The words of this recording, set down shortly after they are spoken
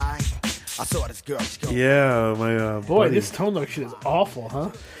Yeah, my Boy, buddy, this Tone Loc shit is awful,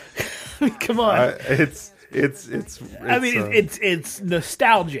 huh? I mean, come on. it's I mean, it's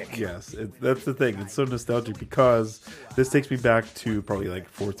nostalgic. yes, that's the thing. It's so nostalgic because this takes me back to probably like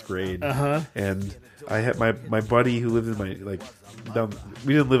fourth grade, and I had my buddy who lived in my down.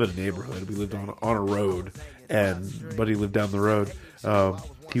 We didn't live in a neighborhood. We lived on a road, and buddy lived down the road.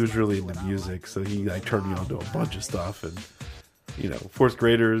 He was really into music, so he turned me on to a bunch of stuff, and fourth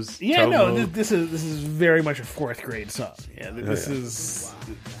graders. Yeah, Tone no, Loc. this is very much a fourth grade song. Yeah, this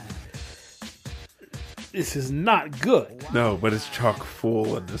is not good, No, but it's chock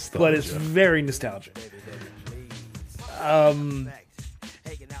full of nostalgia. but it's very nostalgic. I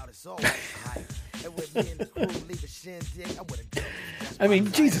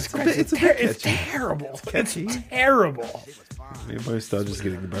mean, Jesus Christ, it's terrible. It's terrible. Maybe my nostalgia's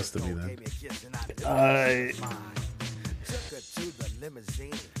getting the best of me then.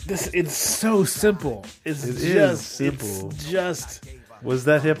 It's so simple. It's simple. It's just. Was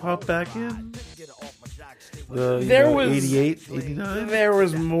that hip hop back in? There was 88, 89? There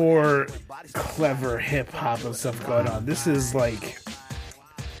was more clever hip hop and stuff going on. This is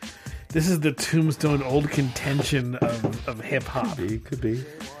the Tombstone old contention of hip hop. Could be.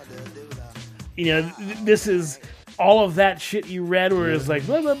 This is all of that shit you read where it's like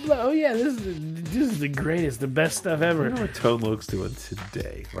blah blah blah. Oh yeah, this is the greatest, the best stuff ever. I know what Tone Loc's doing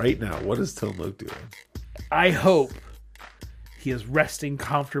today, right now. What is Tone Loc doing? I hope he is resting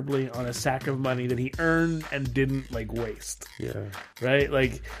comfortably on a sack of money that he earned and didn't waste. Yeah. Right?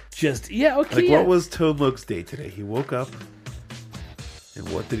 Okay. What was Tone Loc's day today? He woke up, and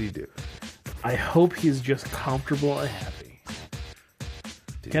what did he do? I hope he's just comfortable and happy.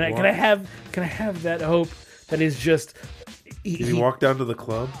 Can I have that hope that is just? Did he walk down to the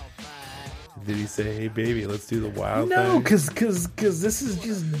club? Did he say, "Hey, baby, let's do the wild thing"? No, because this is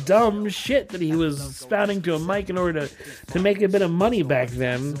just dumb shit that he was spouting to a mic in order to make a bit of money back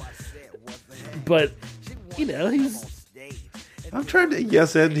then. But he's. I'm trying to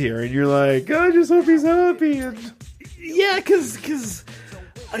yes end here, and you're like, I just hope he's happy. And yeah, because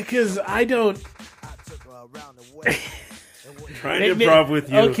I don't. Trying to improv with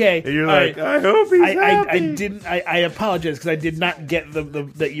you. Okay. And you're like, right. I hope he's happy. I apologize because I did not get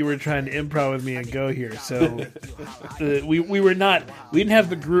that you were trying to improv with me and go here. So we didn't have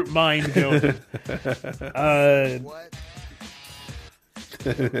the group mind going.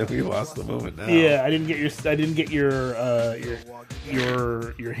 We lost the moment now. Yeah, I didn't get your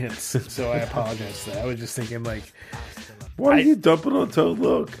hints. So I apologize for that. I was just thinking why are you dumping on Tone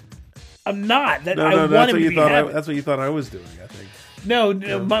Loc? I'm not. That's what you thought I was doing, I think. No.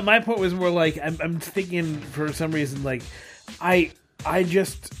 My point was more I'm thinking for some reason I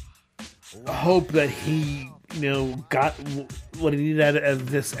just hope that he got what he needed out of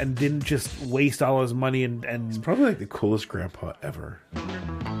this and didn't just waste all his money and He's probably the coolest grandpa ever.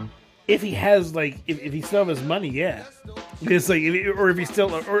 If he has if he still has his money, yeah. It's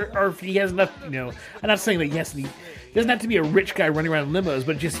if he has enough, I'm not saying that he doesn't have to be a rich guy running around in limos,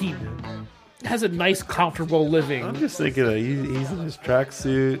 but just he has a nice, comfortable living. I'm just thinking that he's in his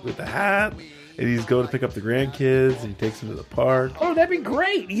tracksuit with the hat, and he's going to pick up the grandkids, and he takes them to the park. Oh, that'd be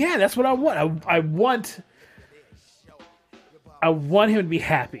great! Yeah, that's what I want. I want him to be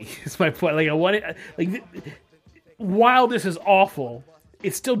happy. Is my point. I want it. While this is awful,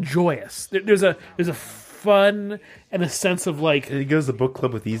 it's still joyous. There's a fun and a sense of And he goes to the book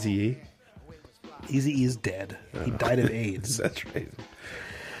club with Eazy-E. Eazy-E is dead. He died of AIDS. That's right.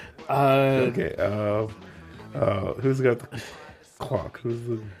 Okay. Who's got the clock? Who's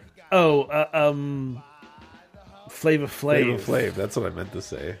the? Flava Flav. Flava Flav. That's what I meant to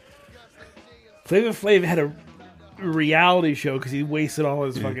say. Flava Flav had a reality show because he wasted all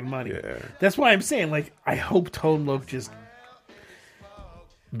his fucking money. Yeah. That's why I'm saying, I hope Tone Loc just.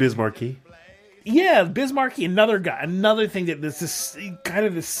 Biz Markie. Yeah, Biz Markie, another guy, another thing that this is kind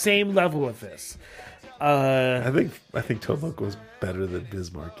of the same level with this. I think Tone Loc was better than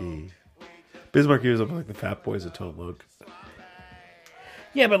Biz Markie. Biz Markie was like the Fat Boys of Tone Loc.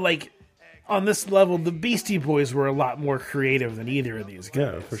 Yeah, but on this level, the Beastie Boys were a lot more creative than either of these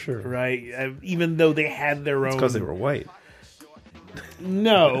guys. Yeah, for sure. Right? Even though they had their own. Because they were white.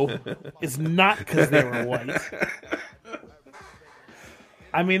 No, it's not because they were white.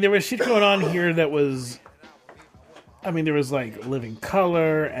 I mean, there was shit going on here that was. I mean, there was Living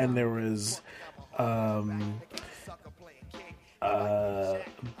Color, and there was Belle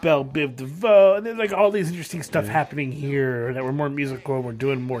Biv DeVoe, and there's all these interesting stuff happening here that were more musical and we're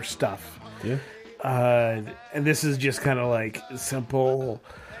doing more stuff. Yeah. And this is just kind of simple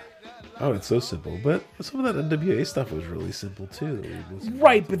Oh, it's so simple. But some of that NWA stuff was really simple too.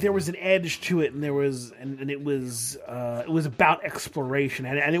 Right, but there was an edge to it, and there was, and it was about exploration,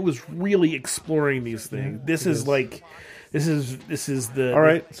 and it was really exploring these things. This is like, this is the. All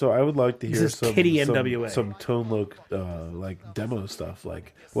right, so I would like to hear Kitty NWA. some Tone Loc like demo stuff.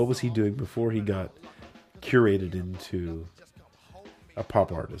 Like, what was he doing before he got curated into a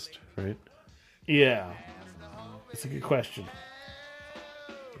pop artist? Right? Yeah, that's a good question.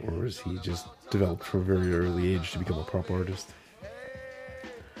 Or is he just developed from a very early age to become a pop artist?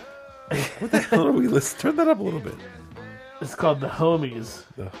 What the hell are we listening? Turn that up a little bit. It's called The Homies.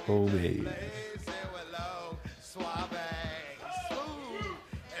 The Homies.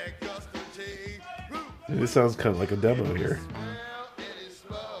 This sounds kind of like a demo here.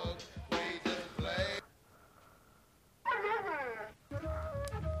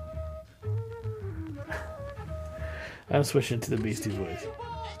 I'm switching to the Beastie Boys.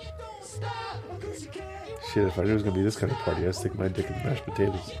 Shit, if I knew it was going to be this kind of party, I'd stick my dick in the mashed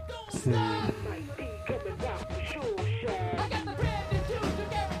potatoes.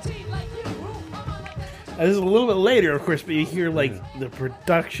 This is a little bit later, of course, but you hear like the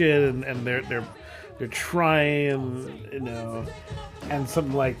production and they're trying, you know, and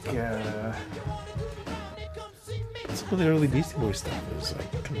something like some of the early Beastie Boys stuff is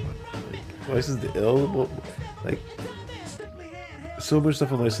like, come on, like License to Ill, like so much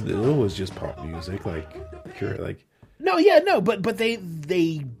stuff on License to Ill was just pop music, like but they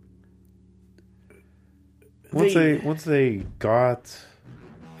once they got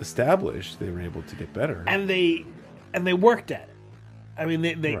established, they were able to get better, and they worked at it. I mean,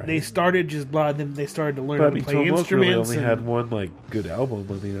 they started just blah, then they started to learn how to play instruments. Really only had one like good album.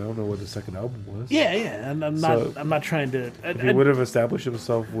 I mean, I don't know what the second album was. Yeah, and I'm not trying to. If he would have established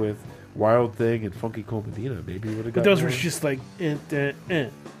himself with Wild Thing and Funky Cole Medina, maybe he would have got. But those were just like. Yeah,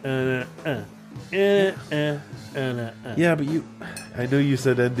 but I know you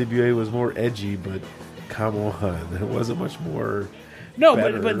said NWA was more edgy, but come on, it wasn't much more. No,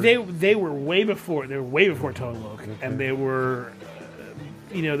 but they were way before Tone Loc, and they were.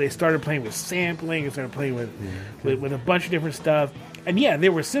 They started playing with sampling and started playing with a bunch of different stuff. And yeah, they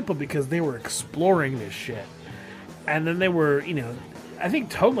were simple because they were exploring this shit. And then they were, I think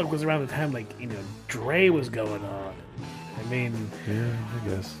Tone Loc was around the time, like, Dre was going on. I mean... Yeah, I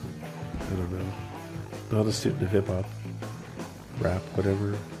guess. I don't know. Not a student of hip-hop. Rap,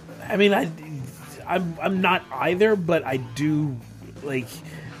 whatever. I mean, I'm not either, but I do, like...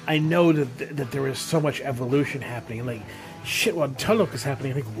 I know that there was so much evolution happening. Like... Shit, while Tone Loc was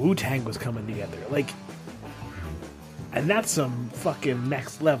happening, I think Wu-Tang was coming together. Like, and that's some fucking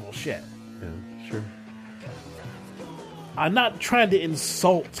next level shit. Yeah, sure. I'm not trying to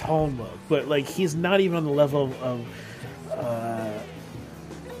insult Tone Loc, but like, he's not even on the level of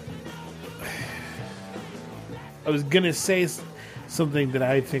I was gonna say something that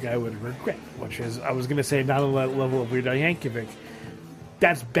I think I would regret, which is I was gonna say not on the level of Weird Al Yankovic.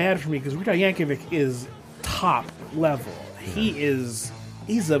 That's bad for me because Weird Al Yankovic is top level. He's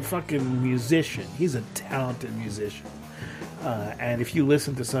a fucking musician. He's a talented musician. And if you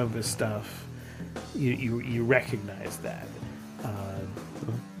listen to some of his stuff, you recognize that.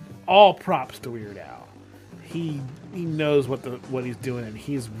 All props to Weird Al. He knows what he's doing, and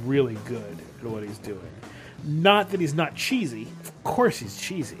he's really good at what he's doing. Not that he's not cheesy. Of course he's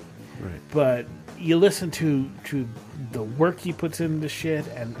cheesy. Right. But you listen to the work he puts into shit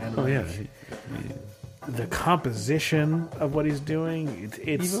and the composition of what he's doing,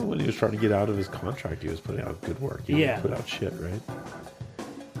 it's even when he was trying to get out of his contract, he was putting out good work. He put out shit, right?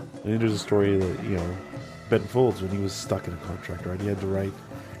 I mean, there's a story that Ben Folds, when he was stuck in a contract, right, he had to write.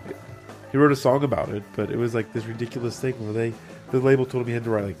 He wrote a song about it, but it was like this ridiculous thing where the label told him he had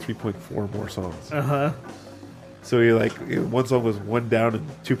to write like 3.4 more songs. So he one song was one down and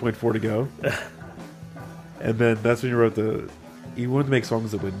 2.4 to go, and then that's when he wrote he wanted to make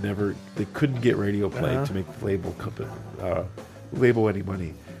songs that they couldn't get radio play to make the label any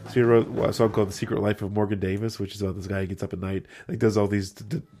money. So he wrote a song called "The Secret Life of Morgan Davis," which is about this guy who gets up at night, does all these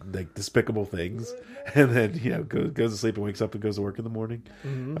despicable things, and then goes to sleep and wakes up and goes to work in the morning.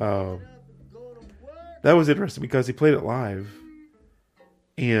 That was interesting because he played it live,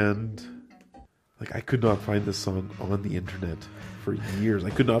 and I could not find this song on the internet for years. I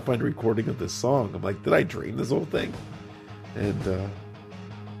could not find a recording of this song. I'm like, did I dream this whole thing? And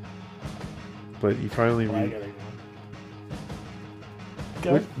but he finally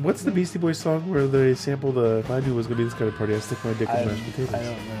what's the Beastie Boys song where they sample the "If I Knew It Was Gonna Be This Kind of Party, I'd Stick My Dick in Mashed Potatoes"? I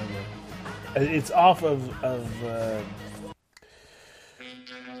don't remember. It's off of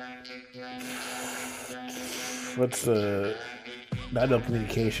what's the not no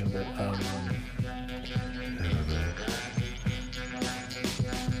communication, but I don't know.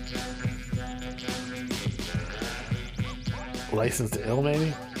 License to Ill,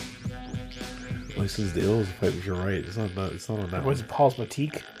 maybe. License to Ill is if you're right. It's not on that. Was it Paul's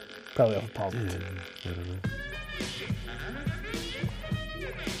Boutique? Probably off of Paul's Yeah, Boutique. I don't know.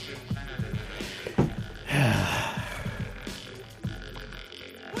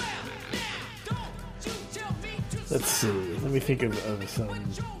 Let's see. Let me think of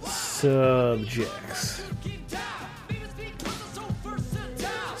some subjects.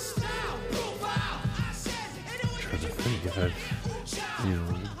 Trying to think if I've,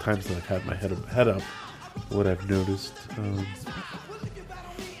 times that I've had my head up, what I've noticed.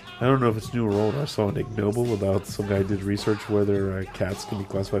 I don't know if it's new or old. I saw an ignoble about some guy did research whether cats can be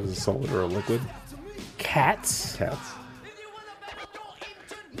classified as a solid or a liquid. Cats? Cats.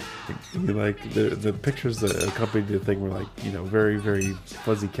 Like the pictures that accompanied the thing were like very very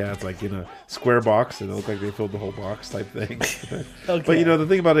fuzzy cats, like in a square box, and it looked like they filled the whole box type thing. Okay. But the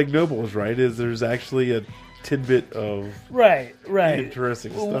thing about ignobles, right, is there's actually a tidbit of right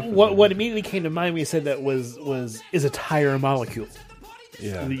interesting stuff. What immediately came to mind when you said that is a tire molecule.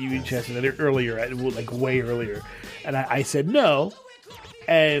 Yeah, You suggested it earlier, like way earlier, and I said no.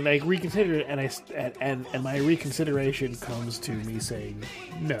 And I reconsidered it, and my reconsideration comes to me saying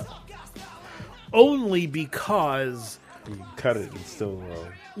no, only because you can cut it and still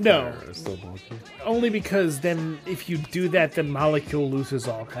no, it's still molecule. only because then if you do that, the molecule loses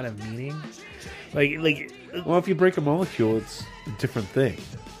all kind of meaning. Like Well, if you break a molecule, it's a different thing.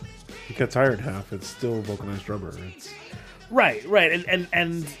 You cut tire in half, it's still vulcanized rubber. It's right,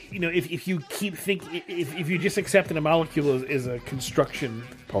 and if you keep thinking, if you just accept that a molecule is a construction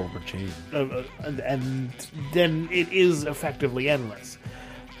polymer chain, and then it is effectively endless.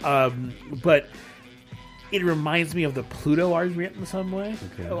 But it reminds me of the Pluto argument in some way.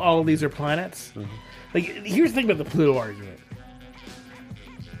 Okay. All of these are planets. Mm-hmm. Like, here's the thing about the Pluto argument.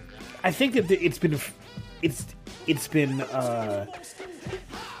 I think that it's been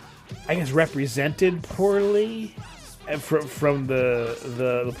I guess represented poorly from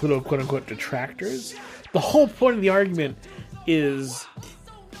the Pluto quote unquote detractors. The whole point of the argument is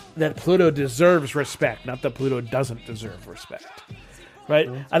that Pluto deserves respect, not that Pluto doesn't deserve respect. Right?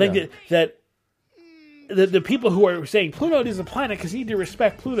 I think that the people who are saying Pluto is a planet because you need to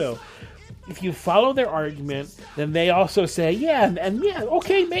respect Pluto, if you follow their argument, then they also say,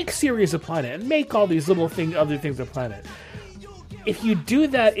 okay, make Sirius a planet and make all these little other things a planet. If you do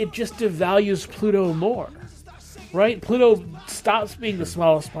that, it just devalues Pluto more. Right? Pluto stops being the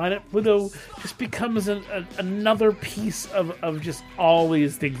smallest planet. Pluto just becomes another piece of just all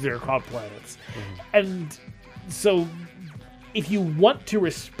these things that are called planets. Mm-hmm. And so if you want to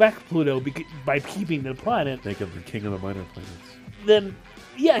respect Pluto by keeping the planet, make him the king of the minor planets. Then,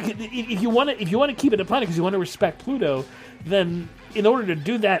 if you want to keep it a planet because you want to respect Pluto, then in order to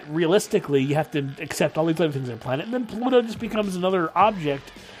do that realistically, you have to accept all these other things on the planet, and then Pluto just becomes another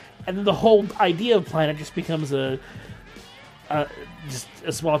object, and then the whole idea of planet just becomes just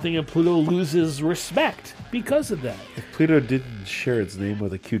a small thing, and Pluto loses respect because of that. If Pluto didn't share its name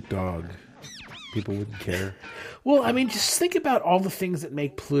with a cute dog, people wouldn't care. Well, I mean, just think about all the things that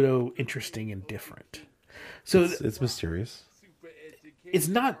make Pluto interesting and different. So it's mysterious. It's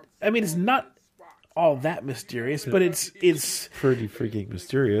not. I mean, it's not all that mysterious, but it's pretty freaking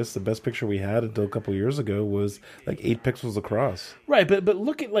mysterious. The best picture we had until a couple years ago was like 8 pixels across. Right, but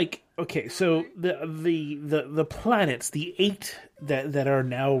look at so the planets, the 8 that are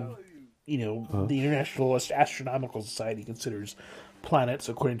now, the International Astronomical Society considers planets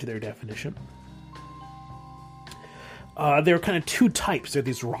according to their definition. There are kind of 2 types. There are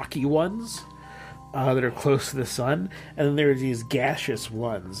these rocky ones that are close to the sun, and then there are these gaseous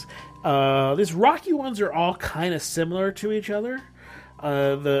ones. These rocky ones are all kind of similar to each other.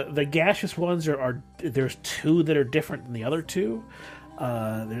 The gaseous ones there's 2 that are different than the other 2.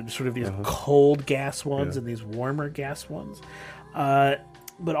 There's sort of these cold gas ones and these warmer gas ones.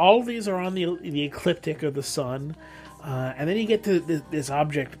 But all of these are on the ecliptic of the sun. And then you get to this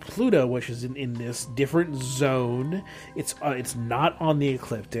object Pluto, which is in this different zone. It's not on the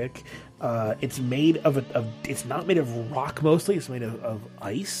ecliptic. It's made of it's not made of rock mostly. It's made of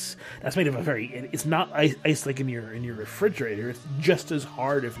ice. That's made of it's not ice like in your refrigerator. It's just as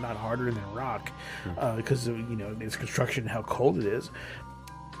hard, if not harder, than rock, because of its construction and how cold it is.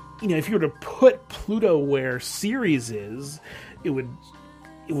 If you were to put Pluto where Ceres is, it would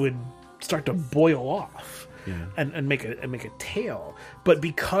start to boil off. Yeah. And make a tail, but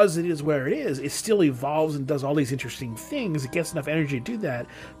because it is where it is, it still evolves and does all these interesting things. It gets enough energy to do that,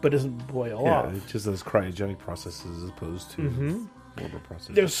 but doesn't boil off. It just does cryogenic processes as opposed to orbital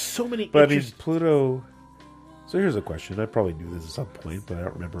processes. There's so many. But I mean, Pluto. So here's a question. I probably knew this at some point, but I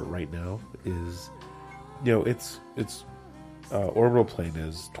don't remember it right now. Is its orbital plane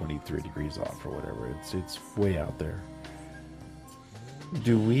is 23 degrees off or whatever. It's way out there.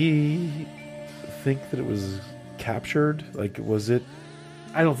 Do we think that it was captured? Like, was it?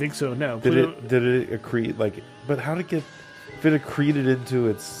 I don't think so. No. Did it accrete? Like, but how to get? If it accreted into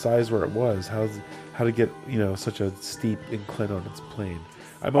its size where it was, how to get such a steep incline on its plane?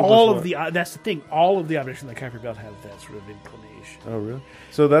 That's the thing. All of the objects in the Kuiper Belt have that sort of inclination. Oh, really?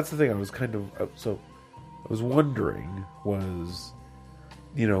 So that's the thing. I was kind of I was wondering was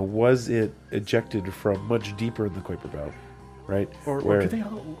it ejected from much deeper in the Kuiper Belt, right? Or are they?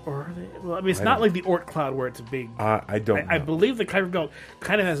 Well, I mean, it's not like the Oort cloud where it's a big. I don't. I believe the Kuiper Belt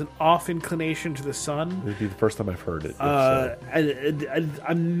kind of has an off inclination to the sun. It'd be the first time I've heard it.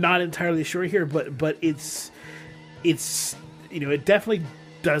 I'm not entirely sure here, but it's it definitely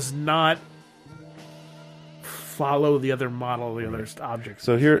does not follow the other model, the other objects.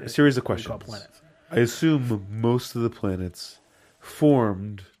 So here, a series of questions. Planets. I assume most of the planets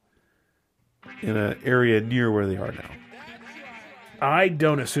formed in an area near where they are now. I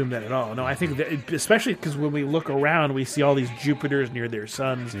don't assume that at all. No, I think that, especially because when we look around, we see all these Jupiters near their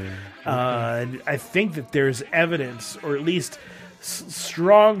suns. Yeah. I think that there's evidence, or at least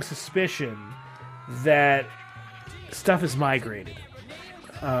strong suspicion, that stuff is migrated.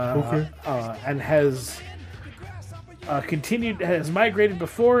 And has migrated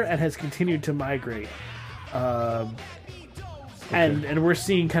before and has continued to migrate. And we're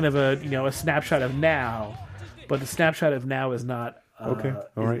seeing kind of a snapshot of now, but the snapshot of now is not. Okay,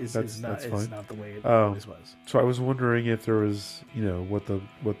 all right, that's fine. It's not the way it always was. So I was wondering if there was, what the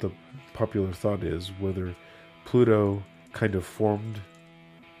popular thought is, whether Pluto kind of formed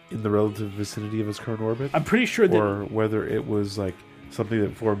in the relative vicinity of its current orbit. I'm pretty sure that, or whether it was like something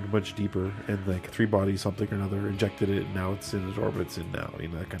that formed much deeper and like three bodies, something or another, injected it, and now it's in its orbit, it's in now,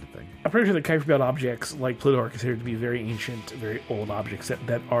 that kind of thing. I'm pretty sure the Kuiper Belt objects like Pluto are considered to be very ancient, very old objects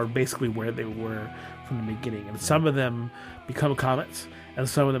that are basically where they were from the beginning. And some of them become comets, and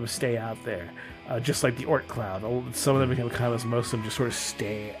some of them stay out there. Just like the Oort cloud. Some of them become comets, most of them just sort of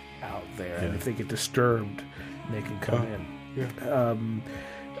stay out there. Yeah. And if they get disturbed, they can come in. Yeah.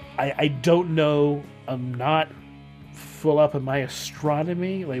 I don't know. I'm not full up in my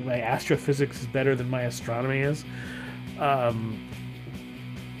astronomy. Like, my astrophysics is better than my astronomy is.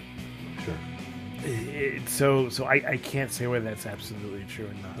 Sure. So I can't say whether that's absolutely true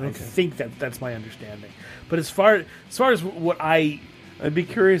or not. Okay. I think that's my understanding. But as far as what I'd be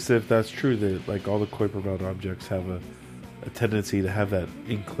curious if that's true, that like all the Kuiper Belt objects have a tendency to have that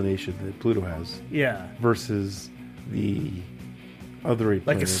inclination that Pluto has. Yeah. Versus the other eight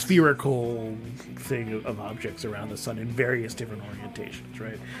planets. Like a spherical thing of objects around the sun in various different orientations,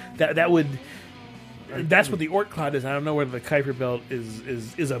 right? That's what the Oort cloud is. I don't know whether the Kuiper Belt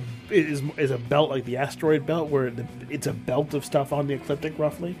is a belt like the asteroid belt, where it's a belt of stuff on the ecliptic,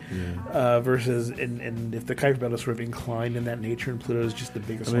 roughly. Yeah. Versus, and if the Kuiper Belt is sort of inclined in that nature, and Pluto is just the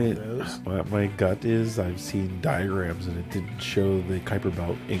biggest one of those. My gut is I've seen diagrams, and it didn't show the Kuiper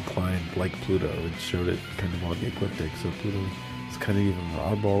Belt inclined like Pluto. It showed it kind of on the ecliptic. So Pluto is kind of even an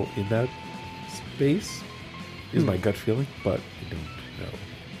oddball in that space. Is my gut feeling, but I don't know.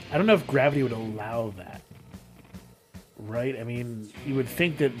 I don't know if gravity would allow that, right? I mean, you would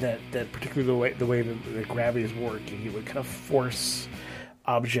think that particularly the way that gravity is working, it would kind of force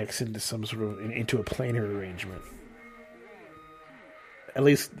objects into some sort of into a planar arrangement. At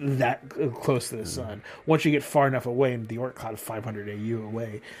least that close to the sun. Once you get far enough away, and the Oort cloud 500 AU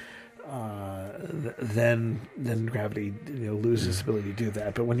away, then gravity loses its ability to do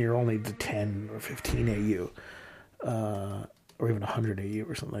that. But when you're only to 10 or 15 AU. Or even 100 AU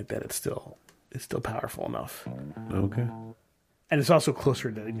or something like that, it's still powerful enough. Okay. And it's also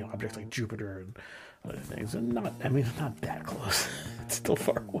closer to objects like Jupiter and other things. And it's not that close. It's still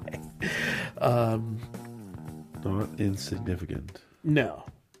far away. Not insignificant. No.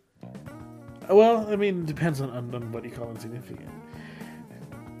 Well, it depends on what you call insignificant.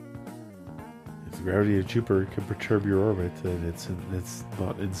 If the gravity of Jupiter can perturb your orbit, then it's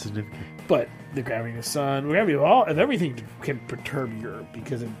not insignificant. But the gravity of the sun, gravity of everything can perturb your,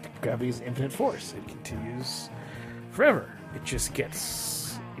 because gravity is infinite force. It continues forever. It just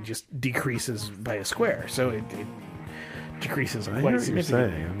decreases by a square. So it decreases quite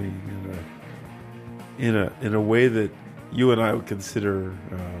significantly. I mean, in a way that you and I would consider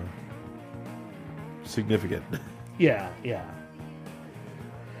significant. Yeah.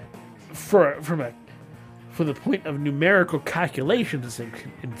 For the point of numerical calculation, it's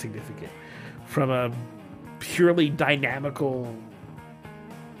insignificant. From a purely dynamical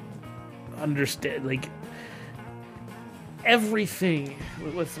understand, like, everything.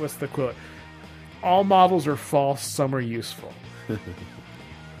 What's the quote? All models are false, some are useful.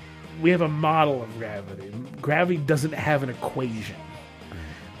 We have a model of gravity. Gravity doesn't have an equation.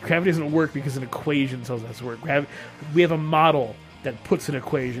 Gravity doesn't work because an equation tells us to work. We have a model that puts an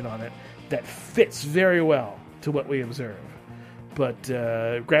equation on it that fits very well to what we observe. But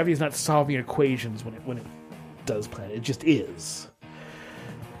gravity is not solving equations when it does planet. It just is.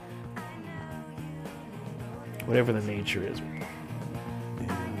 Whatever the nature is.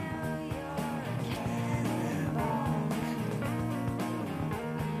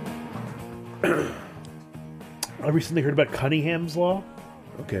 I recently heard about Cunningham's law.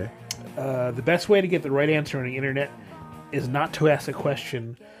 Okay. The best way to get the right answer on the internet is not to ask a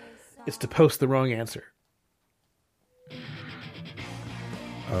question, it's to post the wrong answer.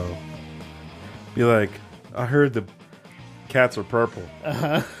 Oh. Be like, I heard the cats are purple.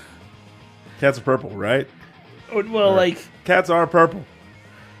 Uh-huh. Cats are purple, right? Well, like... Cats are purple.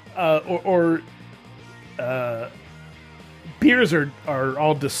 Beers are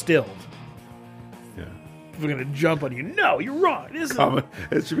all distilled. Yeah. We're going to jump on you. No, you're wrong.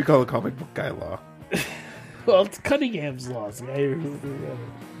 It should be called a comic book guy law. Well, it's Cunningham's law.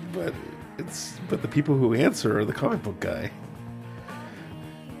 But the people who answer are the comic book guy.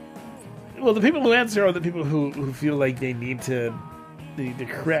 Well, the people who answer are the people who feel like they need to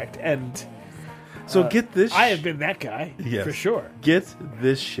correct. And so get this. I have been that guy, yes, for sure. Get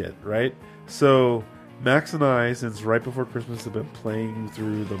this shit, right? So Max and I, since right before Christmas, have been playing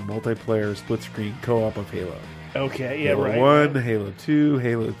through the multiplayer split-screen co-op of Halo. Okay, yeah, Halo right. 1, Halo 2,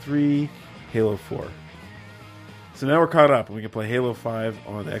 Halo 3, Halo 4. So now we're caught up, and we can play Halo 5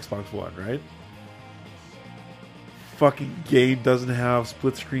 on the Xbox One, right? Fucking game doesn't have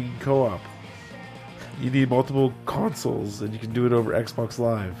split-screen co-op. You need multiple consoles, and you can do it over Xbox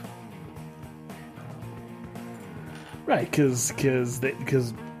Live. Right, because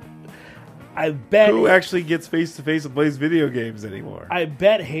I bet... Who actually gets face-to-face and plays video games anymore? I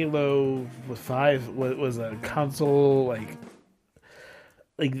bet Halo 5 was a console, like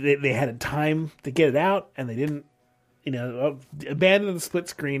they had a time to get it out, and they didn't, abandon the split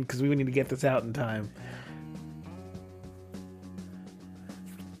screen because we need to get this out in time.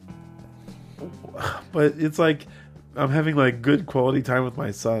 But it's like I'm having like good quality time with my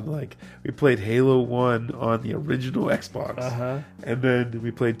son. Like we played Halo 1 on the original Xbox, and then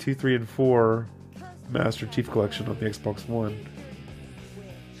we played 2, 3, and 4 Master Chief Collection on the Xbox One.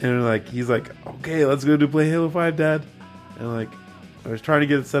 And like he's like, okay, let's go to play Halo 5, Dad. And like I was trying to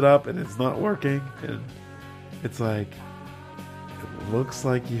get it set up, and it's not working. And it's like it looks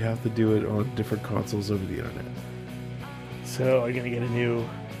like you have to do it on different consoles over the internet. So are you gonna get a new?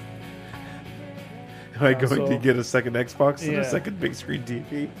 Am I going to get a second Xbox and a second big screen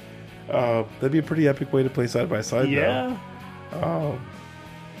TV? That'd be a pretty epic way to play side by side, yeah. though.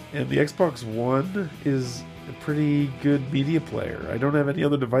 And the Xbox One is a pretty good media player. I don't have any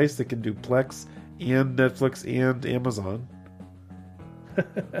other device that can do Plex and Netflix and Amazon.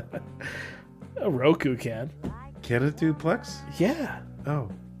 A Roku can. Can it do Plex? Yeah. Oh,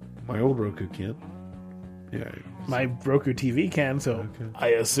 my old Roku can. Yeah. My Roku TV can, so I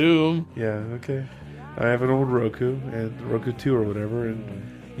assume. Yeah, okay. I have an old Roku and Roku 2 or whatever, and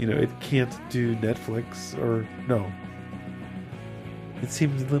it can't do Netflix or no. It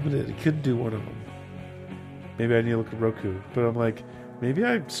seems limited. It couldn't do one of them. Maybe I need to look at Roku, but I'm like, maybe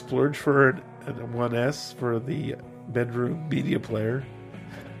I splurge for a 1S for the bedroom media player,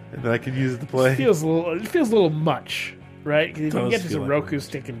 and then I can use it to play. It feels a little much, right? Because if you can get just a like Roku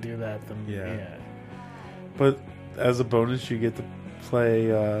stick and do that, then yeah. But as a bonus, you get to play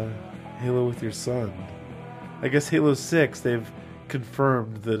Halo with your son. I guess Halo 6, they've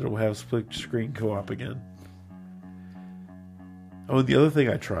confirmed that it will have split screen co-op again. Oh, and the other thing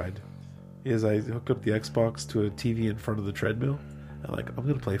I tried is I hooked up the Xbox to a TV in front of the treadmill. I'm like, I'm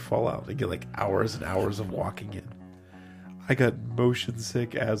going to play Fallout and get like hours and hours of walking in. I got motion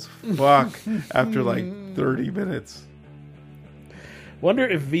sick as fuck after like 30 minutes. Wonder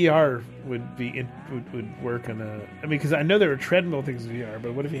if VR would work on a... I mean, because I know there are treadmill things in VR,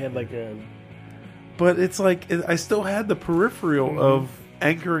 but what if you had like a... But it's like, I still had the peripheral of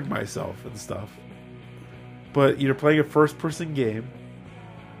anchoring myself and stuff. But you're playing a first-person game,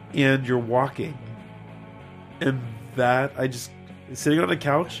 and you're walking. And that, sitting on a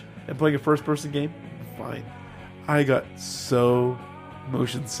couch and playing a first-person game, fine. I got so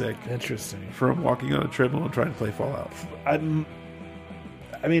motion sick. Interesting. From walking on a treadmill and trying to play Fallout. I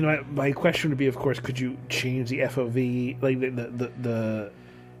mean, my question would be, of course, could you change the FOV, like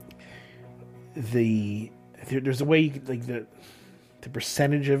there's a way you could, like the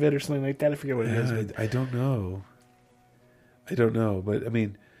percentage of it or something like that. I forget what it is. I don't know. But I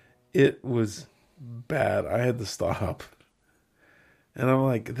mean, it was bad. I had to stop. And I'm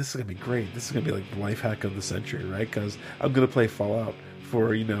like, this is going to be great. This is going to be like the life hack of the century, right? Because I'm going to play Fallout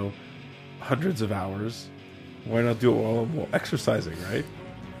for, hundreds of hours. Why not do it while I'm exercising, right?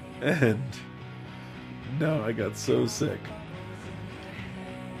 And no, I got so sick.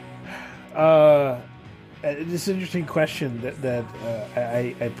 This is an interesting question that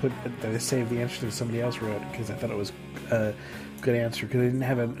I saved the answer that somebody else wrote because I thought it was a good answer because I didn't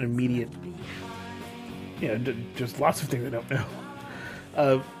have an immediate, just lots of things I don't know.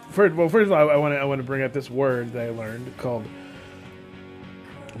 First of all, I want to bring up this word that I learned called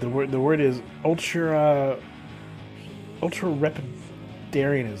the word is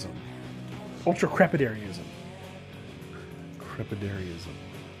ultracrepidarianism. Ultracrepidarianism. Crepidarianism.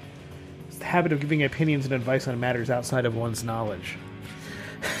 It's the habit of giving opinions and advice on matters outside of one's knowledge.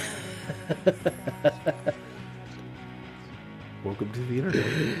 Welcome to the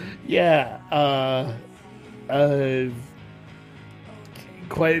internet. Yeah.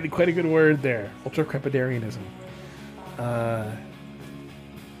 Quite a good word there. Ultracrepidarianism.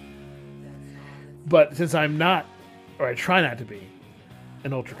 But since I'm not, or I try not to be,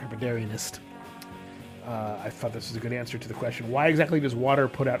 an ultracrepidarianist, I thought this was a good answer to the question: why exactly does water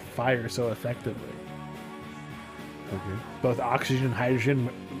put out fire so effectively? Okay. Both oxygen and hydrogen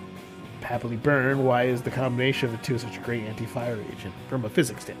happily burn. Why is the combination of the two such a great anti-fire agent from a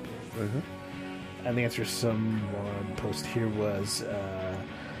physics standpoint? And the answer someone posted here was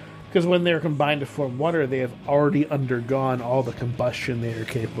because when they're combined to form water, they have already undergone all the combustion they are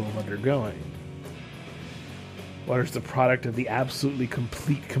capable of undergoing. Water is the product of the absolutely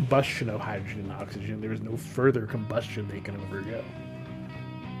complete combustion of hydrogen and oxygen. There is no further combustion they can undergo.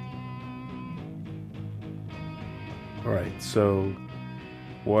 All right, so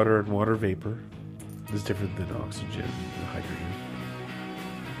water and water vapor is different than oxygen and hydrogen.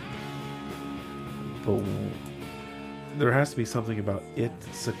 But there has to be something about it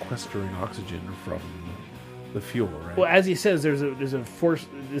sequestering oxygen from the fuel, right? Well, as he says, there's a force.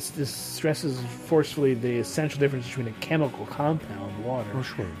 This stresses forcefully the essential difference between a chemical compound, water,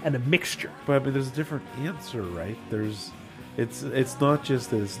 and a mixture. But I mean, there's a different answer, right? It's not just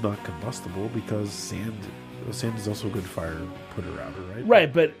that it's not combustible because sand is also a good fire putter outer, right?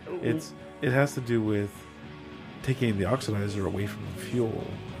 Right, but it has to do with taking the oxidizer away from the fuel,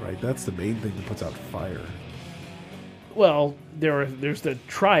 right? That's the main thing that puts out fire. Well, there's the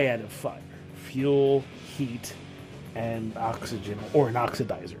triad of fire: fuel, heat, and oxygen, or an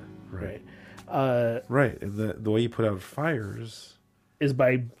oxidizer. Right. Right, and the way you put out fires is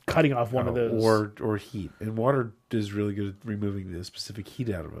by cutting off one of those, or heat. And water is really good at removing the specific heat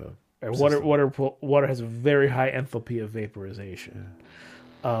out of a water has a very high enthalpy of vaporization.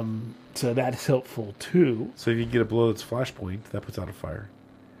 Yeah. So that's helpful too. So if you get it below its flash point, that puts out a fire.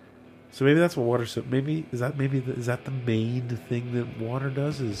 So maybe that's what water. So maybe is that the main thing that water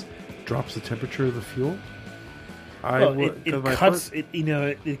does is drops the temperature of the fuel. My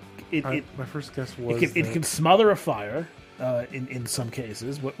first guess was it can smother a fire in some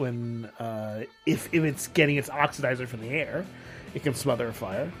cases when if it's getting its oxidizer from the air, it can smother a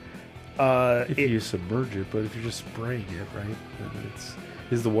fire. If you submerge it, but if you're just spraying it, right? Then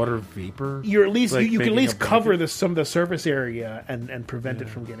is the water vapor? You're at least you can at least cover some of the surface area and prevent it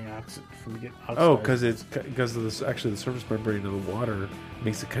from getting oxidized. Oh, because of this. Actually, the surface membrane of the water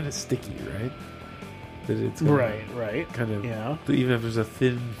makes it kind of sticky, right? That it's right. Kind of even if there's a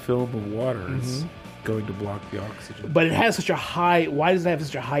thin film of water, it's going to block the oxygen. But it has such a high. Why does it have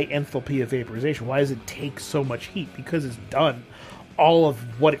such a high enthalpy of vaporization? Why does it take so much heat? Because it's done all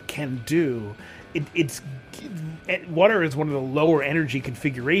of what it can do. Water is one of the lower energy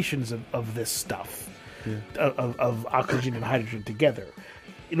configurations of this stuff, of oxygen and hydrogen together.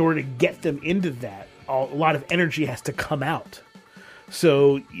 In order to get them into that, a lot of energy has to come out.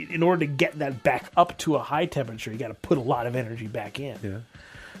 So in order to get that back up to a high temperature, you got to put a lot of energy back in. Yeah.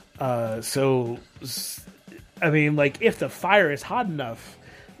 If the fire is hot enough,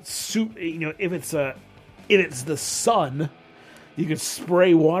 if it's the sun, you can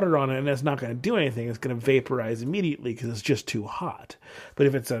spray water on it and that's not going to do anything. It's going to vaporize immediately because it's just too hot. But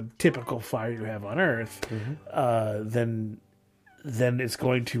if it's a typical fire you have on Earth, then it's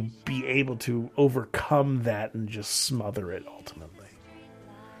going to be able to overcome that and just smother it ultimately.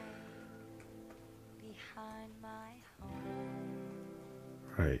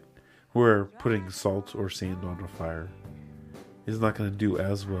 Right. Where putting salt or sand on a fire is not going to do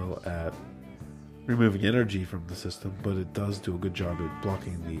as well at removing energy from the system, but it does do a good job at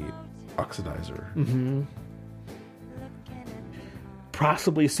blocking the oxidizer.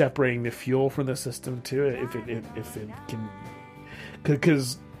 possibly separating the fuel from the system too, if it can,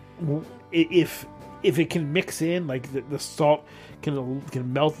 because if it can mix in, like the salt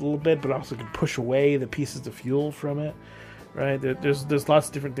can melt a little bit, but also can push away the pieces of fuel from it. Right, there's lots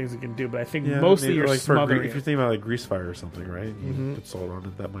of different things it can do, but I think mostly you're like smothering. If you're thinking about like grease fire or something, right? You put salt on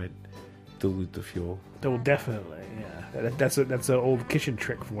it, that might dilute the fuel. That will definitely, yeah. That's an old kitchen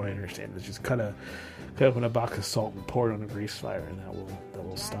trick, from what I understand. It's just cut open a box of salt and pour it on a grease fire, and that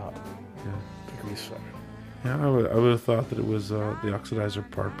will stop the grease fire. Yeah, I would have thought that it was the oxidizer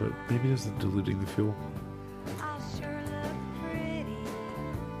part, but maybe it's the diluting the fuel.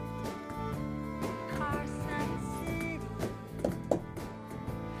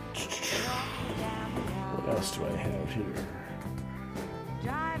 What else do I have here?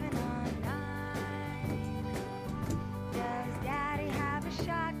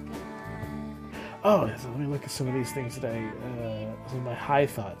 Oh, so let me look at some of these things that some of my high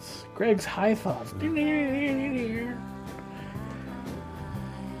thoughts. Greg's high thoughts.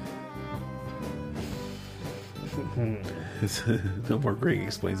 No more Greg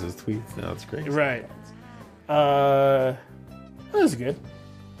explains his tweets. Now it's Greg. Right. That was good.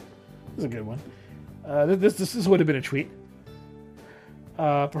 This is a good one. This would have been a tweet.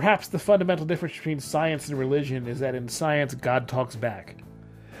 Perhaps the fundamental difference between science and religion is that in science, God talks back.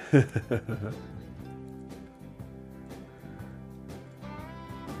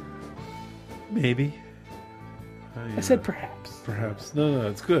 Maybe. I said perhaps. Perhaps. No,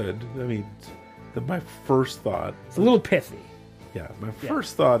 it's good. I mean, my first thought... It's a little pithy. Yeah, my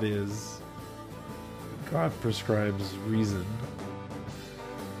first thought is God prescribes reason.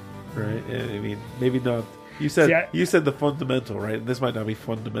 Right? I mean, maybe not... You said the fundamental, right? This might not be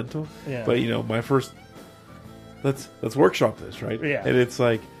fundamental. Yeah. But, my first... Let's workshop this, right? Yeah. And it's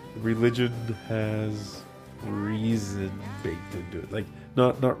like religion has reason baked into it. Like,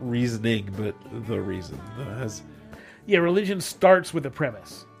 not reasoning, but the reason. Religion starts with a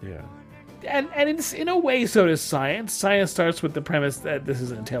premise. Yeah. And in a way, so does science. Science starts with the premise that this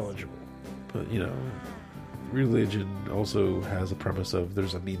is intelligible. But, religion also has a premise of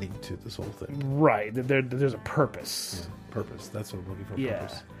there's a meaning to this whole thing. Right. There's a purpose. Yeah, purpose. That's what I'm looking for,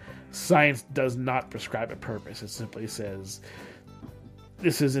 purpose. Science does not prescribe a purpose. It simply says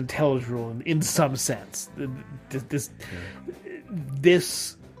this is intelligible in some sense. This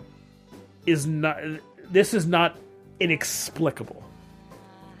is not inexplicable.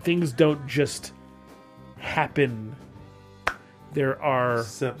 Things don't just happen. There are...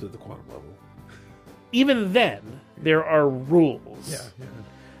 Except at the quantum level. Even then, there are rules. Yeah.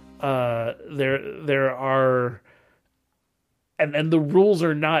 There are... And the rules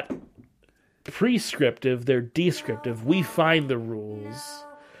are not prescriptive, they're descriptive. We find the rules,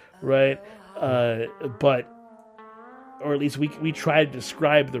 right? But... Or at least we try to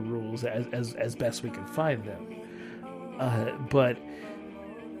describe the rules as best we can find them. But...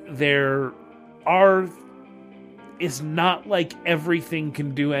 There are... It's not like everything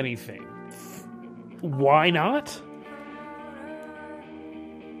can do anything. Why not?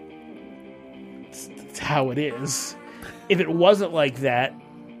 It's how it is. If it wasn't like that,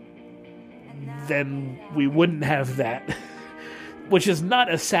 then we wouldn't have that. Which is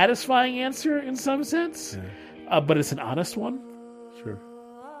not a satisfying answer in some sense, but it's an honest one. Sure.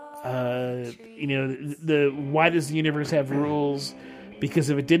 Why does the universe have rules? Because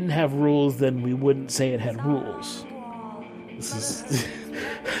if it didn't have rules, then we wouldn't say it had rules. This is...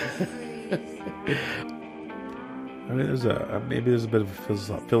 I mean, maybe there's a bit of a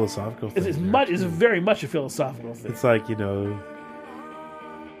philosophical thing. It's very much a philosophical thing. It's like, did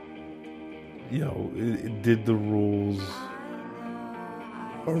the rules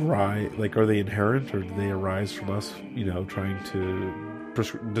arise? Like, are they inherent, or do they arise from us? Trying to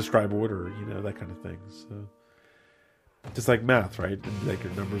describe order. That kind of thing. So. Just like math, right? Like, are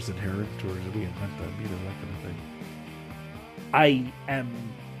numbers inherent, or do we invent them? That kind of thing. I am,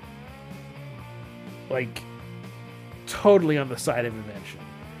 totally on the side of invention.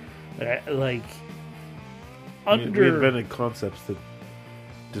 We invented concepts that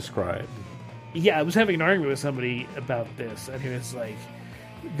describe. Yeah, I was having an argument with somebody about this, and he was like,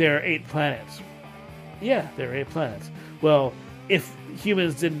 there are 8 planets. Yeah, there are 8 planets. Well... If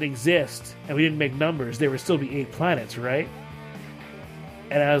humans didn't exist and we didn't make numbers, there would still be 8 planets, right?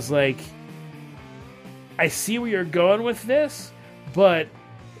 And I was like, I see where you're going with this, but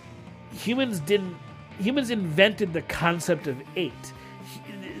humans invented the concept of 8.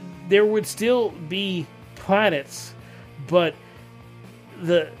 There would still be planets, but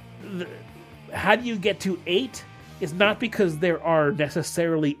the how do you get to 8? It's not because there are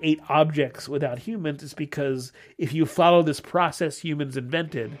necessarily 8 objects without humans. It's because if you follow this process humans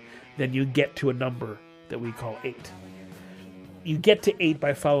invented, then you get to a number that we call 8. You get to 8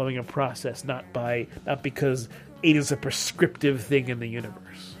 by following a process, not because 8 is a prescriptive thing in the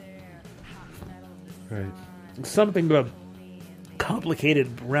universe. Right. Something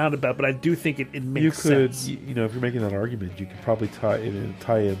complicated roundabout, but I do think it makes sense. You know, if you're making that argument, you could probably tie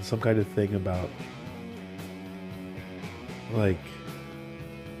in some kind of thing about, like,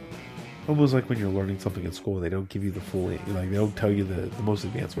 almost like when you're learning something in school, they don't give you the full, like, they don't tell you the most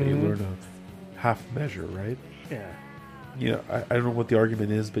advanced way. You learn a half measure, right? Yeah. You know, I don't know what the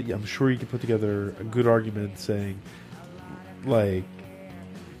argument is, but I'm sure you can put together a good argument saying, like,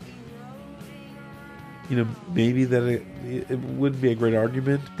 you know, maybe that it wouldn't be a great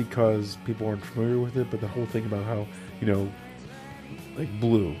argument because people aren't familiar with it, but the whole thing about how, you know, like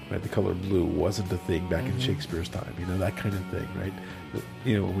blue, right? The color blue wasn't a thing back in Shakespeare's time, you know, that kind of thing, right?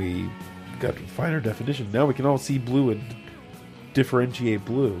 You know, we got finer definition. Now we can all see blue and differentiate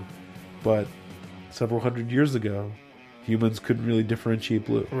blue, but several hundred years ago, humans couldn't really differentiate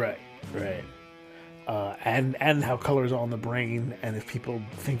blue. Right. And how colors are on the brain, and if people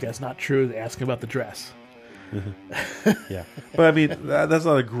think that's not true, they ask about the dress. Yeah, but I mean that's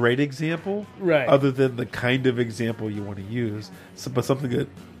not a great example, right? Other than the kind of example you want to use, but something that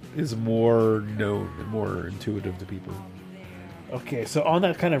is more known and more intuitive to people. Okay, so on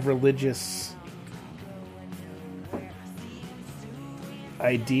that kind of religious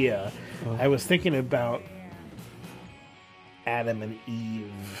idea, I was thinking about Adam and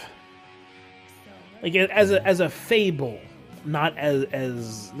Eve, like as a fable, not as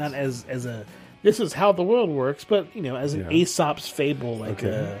a this is how the world works, but you know, as an Aesop's fable, like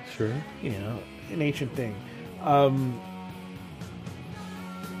sure, you know, an ancient thing.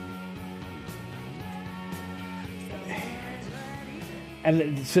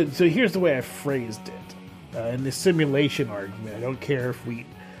 And so here's the way I phrased it. In the simulation argument, I don't care if we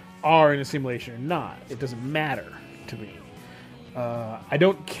are in a simulation or not. It doesn't matter to me. I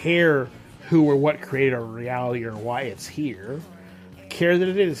don't care who or what created our reality or why it's here. I care that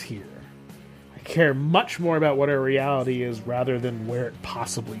it is here. I care much more about what our reality is rather than where it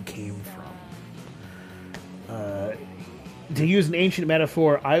possibly came from. To use an ancient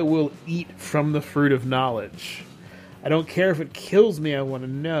metaphor, I will eat from the fruit of knowledge. I don't care if it kills me, I want to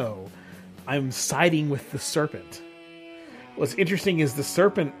know. I'm siding with the serpent. What's interesting is the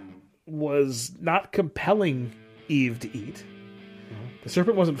serpent was not compelling Eve to eat. The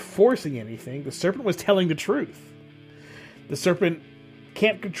serpent wasn't forcing anything. The serpent was telling the truth. The serpent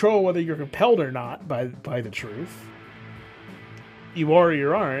can't control whether you're compelled or not by the truth. You are or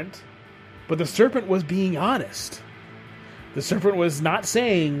you aren't. But the serpent was being honest. The serpent was not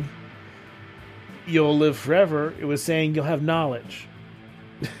saying you'll live forever. It was saying you'll have knowledge.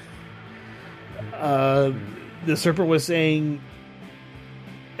 The serpent was saying,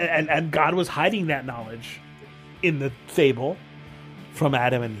 and God was hiding that knowledge in the fable from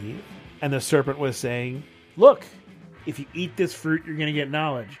Adam and Eve. And the serpent was saying, look, if you eat this fruit, you're going to get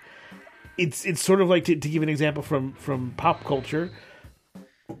knowledge. It's sort of like, to give an example from pop culture,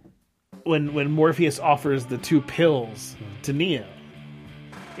 when Morpheus offers the 2 pills to Neo.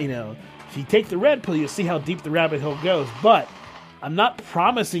 You know, if you take the red pill, you'll see how deep the rabbit hole goes. But I'm not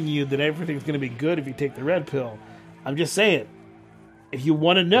promising you that everything's going to be good if you take the red pill. I'm just saying, if you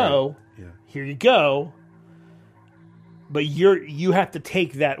want to know, here you go. But you have to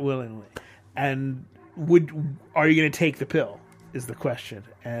take that willingly. And are you going to take the pill? Is the question.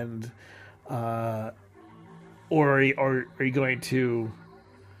 And or are you going to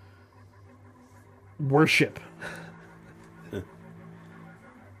worship?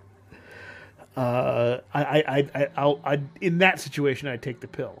 I in that situation, I'd take the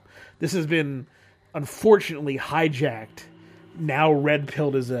pill. This has been unfortunately hijacked. Now, red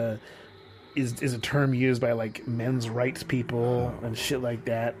pilled is a term used by like men's rights people and shit like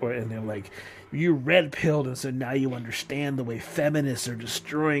that, and they're like, you red pilled, and so now you understand the way feminists are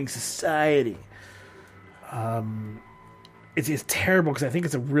destroying society. It's terrible because I think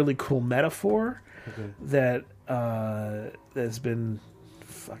it's a really cool metaphor that that's been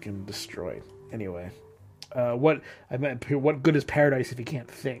fucking destroyed. Anyway, what good is paradise if you can't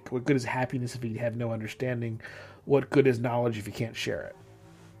think? What good is happiness if you have no understanding? What good is knowledge if you can't share it?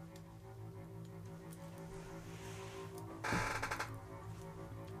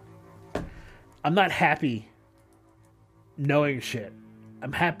 I'm not happy knowing shit.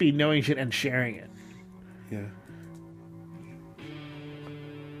 I'm happy knowing shit and sharing it. Yeah.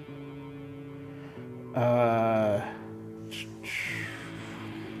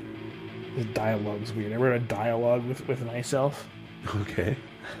 The dialogue's weird. I wrote a dialogue with myself. Okay.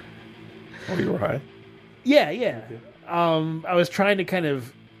 Oh, you're right. Yeah. I was trying to kind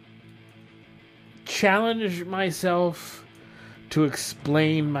of challenge myself to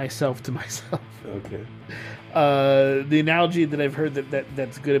explain myself to myself. Okay. The analogy that I've heard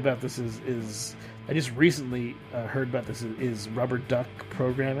that's good about this is I just recently heard about this is rubber duck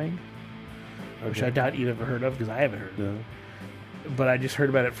programming, which I doubt you've ever heard of because I haven't heard. No. But I just heard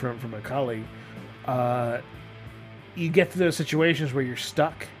about it from a colleague. You get to those situations where you're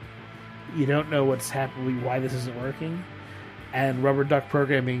stuck. You don't know what's happening, why this isn't working. And rubber duck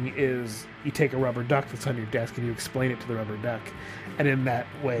programming is you take a rubber duck that's on your desk and you explain it to the rubber duck. And in that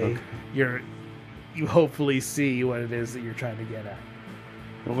way, you hopefully see what it is that you're trying to get at.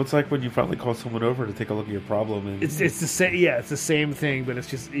 Well, it's like when you finally call someone over to take a look at your problem, and it's the same. Yeah, it's the same thing, but it's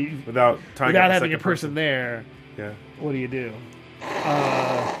just without having a person there. Yeah. What do?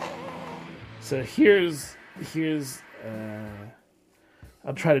 So here's.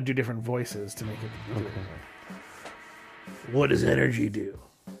 I'll try to do different voices to make it. Okay. What does energy do?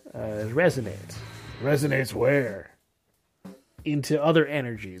 It resonates. Resonates where? Into other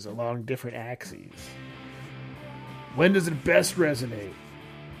energies along different axes. When does it best resonate?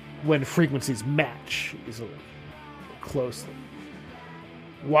 When frequencies match easily, or closely.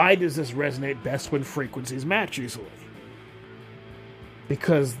 Why does this resonate best when frequencies match easily?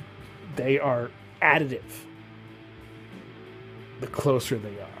 Because they are additive the closer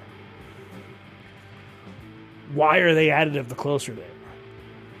they are. Why are they additive the closer they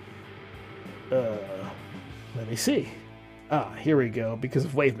are? Let me see. Here we go. Because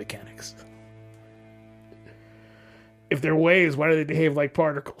of wave mechanics. If they're waves, why do they behave like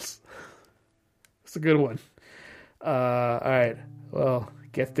particles? It's a good one. Alright. Well,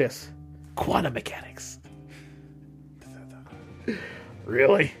 get this. Quantum mechanics.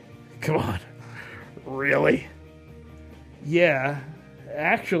 Really? Come on. Really? Yeah.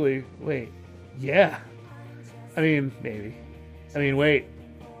 Actually, wait. Yeah. I mean, maybe. I mean, wait.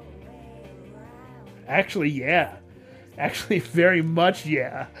 Actually, yeah. Actually, very much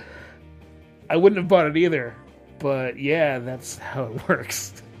yeah. I wouldn't have bought it either. But yeah, that's how it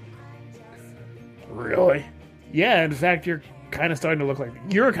works. Really? Yeah, in fact, you're kind of starting to look like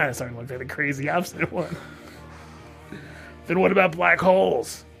the crazy opposite one. Then what about black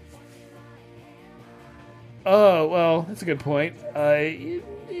holes? Oh, well, that's a good point.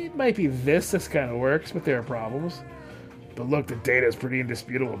 It might be this kind of works, but there are problems. But look, the data is pretty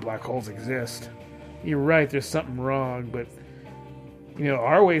indisputable. Black holes exist. You're right, there's something wrong, but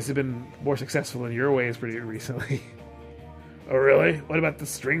our ways have been more successful than your ways pretty recently. Oh, really? What about the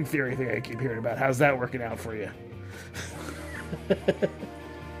string theory thing I keep hearing about? How's that working out for you?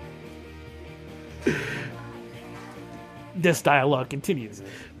 This dialogue continues.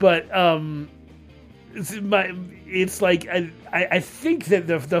 But, it's like, I think that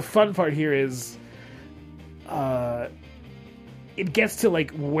the fun part here is, it gets to,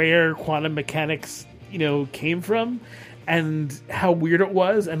 like, where quantum mechanics, came from, and how weird it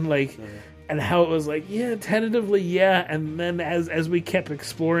was, and like, and how it was like, yeah, tentatively, yeah, and then as we kept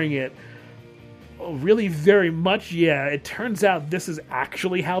exploring it, really very much, yeah, it turns out this is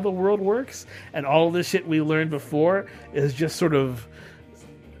actually how the world works, and all this shit we learned before is just sort of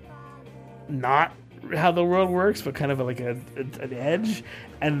not how the world works, but kind of like an edge,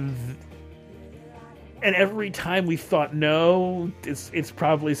 and every time we thought no, it's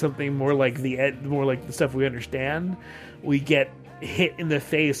probably something more like more like the stuff we understand, we get hit in the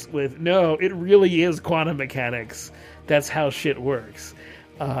face with no, it really is quantum mechanics. That's how shit works,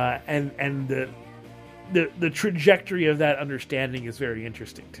 and the trajectory of that understanding is very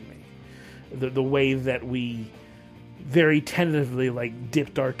interesting to me. The way that we very tentatively like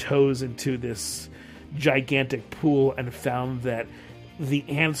dipped our toes into this gigantic pool and found that the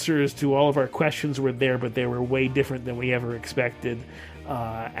answers to all of our questions were there, but they were way different than we ever expected,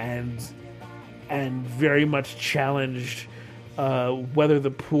 and very much challenged whether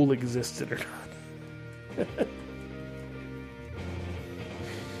the pool existed or not.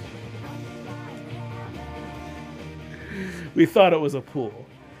 We thought it was a pool.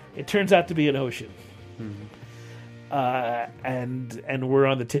 It turns out to be an ocean. Mm-hmm. And we're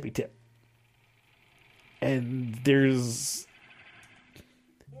on the tippy tip. And that's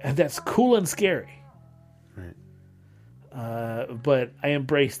cool and scary. Right. But I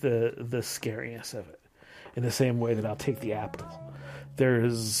embrace the scariness of it in the same way that I'll take the apple.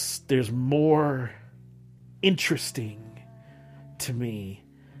 There's more interesting to me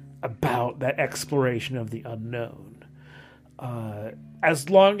about that exploration of the unknown.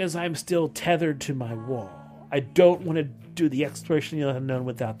 As long as I'm still tethered to my wall, I don't want to do the exploration of the unknown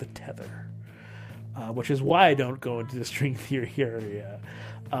without the tether, which is why I don't go into the string theory area.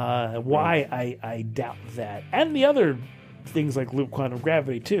 Why I doubt that, and the other things like loop quantum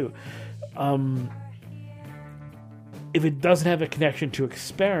gravity too. If it doesn't have a connection to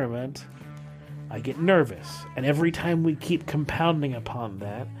experiment, I get nervous, and every time we keep compounding upon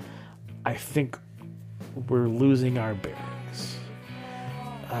that, I think we're losing our bearings,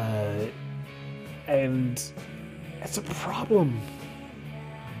 and it's a problem.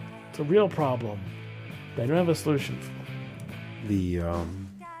 It's a real problem that I don't have a solution for. The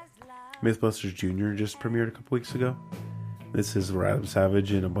Mythbusters Jr. just premiered a couple weeks ago. This is where Adam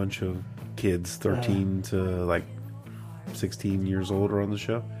Savage and a bunch of kids, 13 to like 16 years old, are on the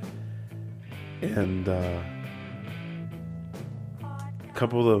show. And a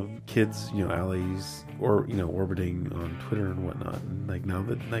couple of kids, Allie's orbiting on Twitter and whatnot. And like now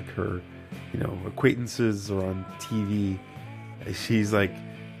that like her, acquaintances are on TV, she's like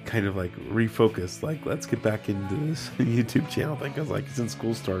kind of like refocused. Like, let's get back into this YouTube channel thing, because like since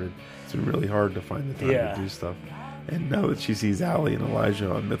school started, it's been really hard to find the time to do stuff. And now that she sees Allie and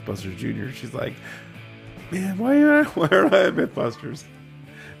Elijah on Mythbusters Jr., she's like, man, why aren't I at Mythbusters?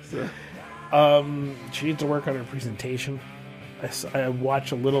 So. She needs to work on her presentation. I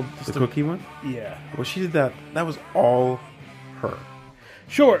watch a little. The cookie one? Yeah. Well, she did that. That was all her.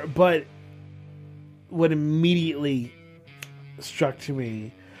 Sure, but what immediately struck to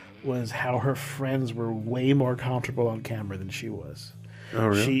me was how her friends were way more comfortable on camera than she was. Oh,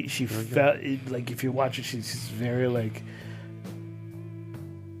 really? She felt like, if you watch it, she's very like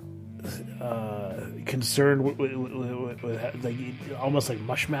concerned with like almost like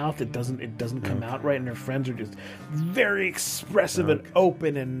mush mouth. It doesn't come out right, and her friends are just very expressive and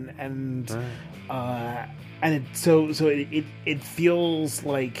open and it feels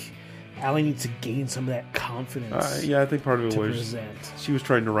like Allie needs to gain some of that confidence. I think part of it was present. She was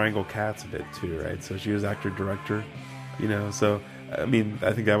trying to wrangle cats a bit too, right? So she was actor director, So I mean,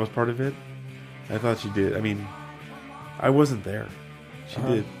 I think that was part of it. I thought she did. I mean, I wasn't there. She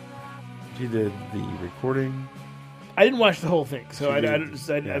did. She did the recording. I didn't watch the whole thing, so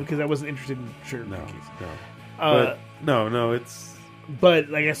because I wasn't interested in sugar cookies. No. It's. But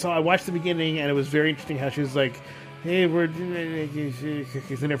like I watched the beginning, and it was very interesting how she was like, "Hey, we're doing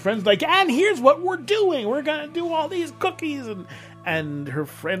cookies," and her friends like, "And here's what we're doing. We're gonna do all these cookies," and her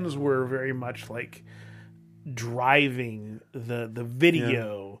friends were very much like driving the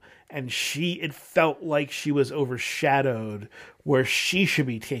video, and it felt like she was overshadowed, where she should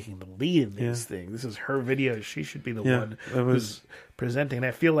be taking the lead in these things. This is her video. She should be the one who's presenting. And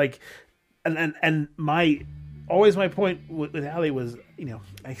I feel like, and my point with Allie was,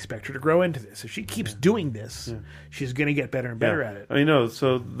 I expect her to grow into this. If she keeps doing this, she's going to get better and better at it. I know.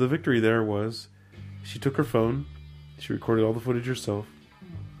 So the victory there was, she took her phone, she recorded all the footage herself,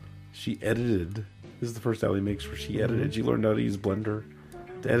 she edited. This is the first Allie makes where she edited. She learned how to use Blender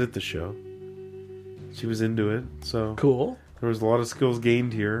to edit the show. She was into it. So cool. There was a lot of skills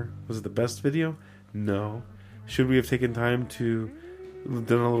gained here. Was it the best video? No. Should we have taken time to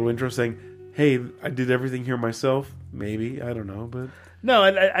done a little intro saying, "Hey, I did everything here myself"? Maybe. I don't know, but no.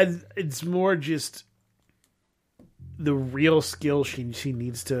 It's more just the real skill she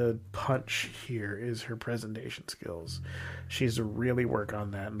needs to punch here is her presentation skills. She needs to really work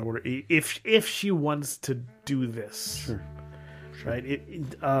on that in order, if she wants to do this. Sure. Right,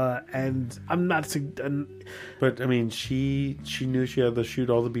 and I'm not. But I mean, she knew she had to shoot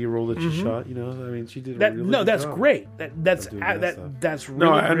all the B-roll that she shot. I mean, she did. That's job. Great. That's really.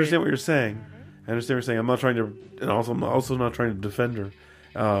 No, I understand what you're saying. I'm not trying to, and I'm also not trying to defend her.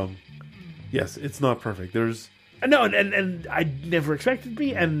 Yes, it's not perfect. There's no, and I never expected to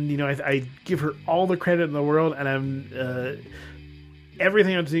be, and I give her all the credit in the world, and I'm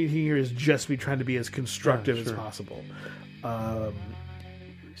everything I'm seeing here is just me trying to be as constructive as possible. Yes.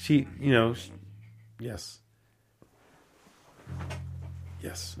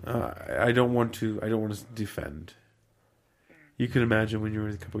 I don't want to defend. You can imagine when you're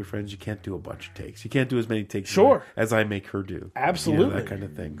with a couple of friends, you can't do a bunch of takes. You can't do as many takes as I make her do. Absolutely. That kind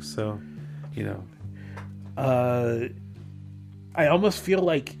of thing. So, I almost feel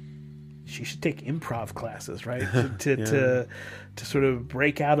like she should take improv classes, right? To sort of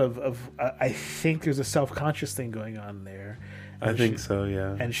break out of I think there's a self-conscious thing going on there. I think so,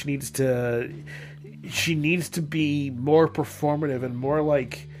 yeah. And she needs to be more performative and more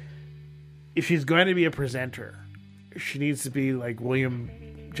like, if she's going to be a presenter, she needs to be like William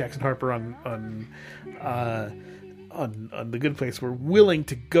Jackson Harper on The Good Place. We're willing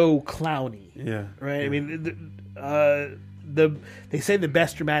to go clowny. Yeah. Right? Yeah. I mean, they say the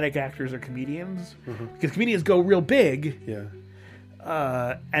best dramatic actors are comedians because comedians go real big. Yeah.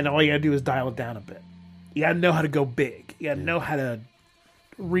 And all you gotta do is dial it down a bit. You gotta know how to go big. You gotta know how to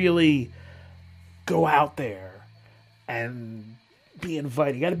really go out there and be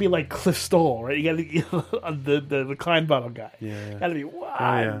inviting. You gotta be like Cliff Stoll, right? You gotta the Klein bottle guy. Yeah. Gotta be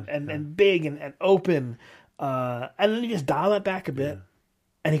wide and big and open. And then you just dial that back a bit.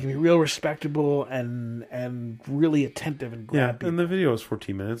 And he can be real respectable and really attentive and grab people. And the video is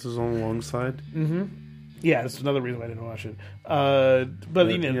 14 minutes. It's on the long side. Mm-hmm. Yeah, that's another reason why I didn't watch it.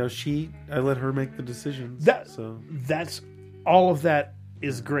 But you know, I let her make the decisions. That's all of that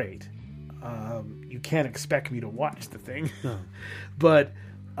is great. You can't expect me to watch the thing, No. but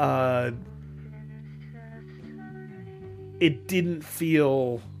it didn't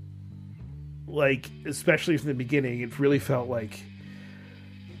feel like, especially from the beginning, it really felt like,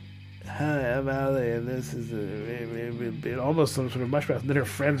 hi, I'm Ali, and this is almost some sort of mushmouth. And then her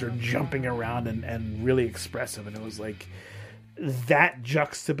friends are jumping around and really expressive, and it was like that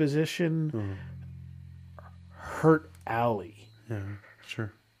juxtaposition hurt Ali. Yeah,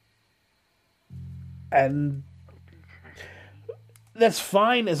 sure. And that's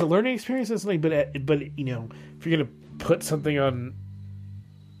fine as a learning experience and something, but you know, if you're gonna put something on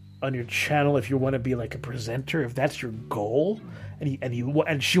your channel, if you want to be like a presenter, if that's your goal,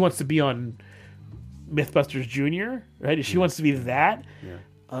 and she wants to be on Mythbusters Junior, right? If she wants to be that,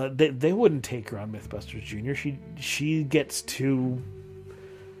 they wouldn't take her on Mythbusters Junior. She gets too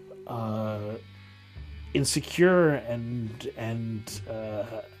insecure and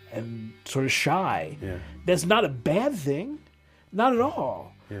sort of shy. Yeah. That's not a bad thing, not at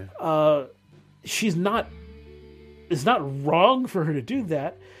all. Yeah. She's not. It's not wrong for her to do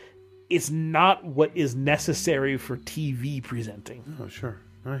that. It's not what is necessary for TV presenting. Oh, sure.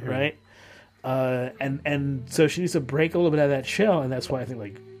 I hear right? And so she needs to break a little bit out of that shell, and that's why I think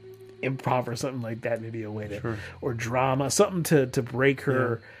like improv or something like that may be a way to, or drama, something to break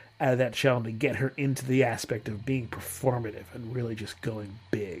her out of that shell and to get her into the aspect of being performative and really just going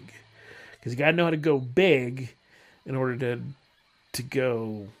big. Because you got to know how to go big in order to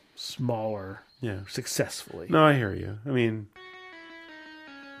go smaller successfully. No, I hear you. I mean,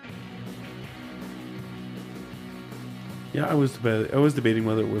 yeah, I was debating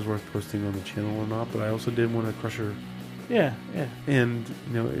whether it was worth posting on the channel or not, but I also didn't want to crush her. Yeah. And,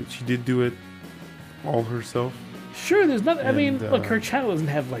 you know, she did do it all herself. Sure, there's nothing. I mean, look, her channel doesn't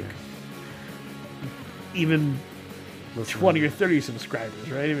have like even 20 or 30 subscribers,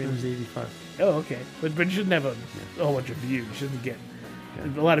 right? I mean, there's 85. Oh, okay, but she shouldn't have a whole bunch of views. She doesn't get.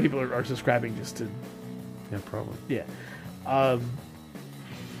 A lot of people are subscribing just to. Yeah, probably. Yeah.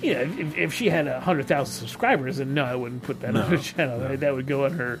 If she had 100,000 subscribers, then no, I wouldn't put that on her channel. No. Right? That would go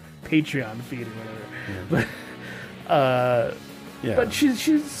on her Patreon feed or whatever. Yeah. But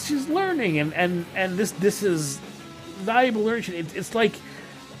she's learning, and this is valuable learning. It's like,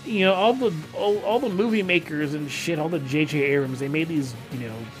 you know, all the movie makers and shit, all the J.J. Abrams, they made these, you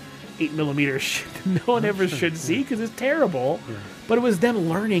know, 8mm shit that no one ever should see because it's terrible. Yeah. But it was them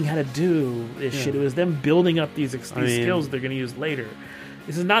learning how to do this shit. It was them building up these skills they're going to use later.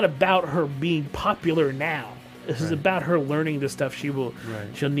 This is not about her being popular now. This is about her learning the stuff she'll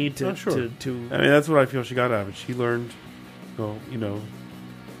need to. I mean, that's what I feel she got out of it. She learned, well, you know,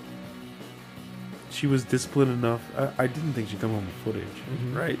 she was disciplined enough. I didn't think she'd come home with footage,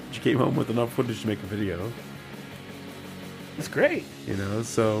 right? She came home with enough footage to make a video. It's great. You know,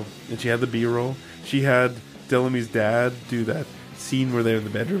 so, and she had the B-roll. She had Delamy's dad do that scene where they're in the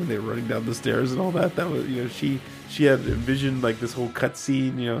bedroom and they're running down the stairs and all that. That was, you know, she had envisioned like this whole cut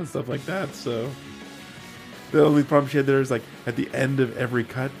scene, you know, and stuff like that. So the only problem she had there is like at the end of every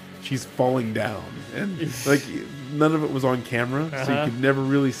cut, she's falling down, and like none of it was on camera, so you could never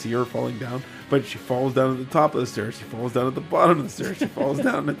really see her falling down. But she falls down at the top of the stairs. She falls down at the bottom of the stairs. She falls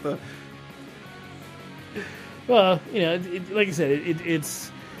down at the. Well, you know, like I said,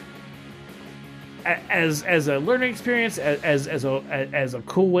 it's as a learning experience, as a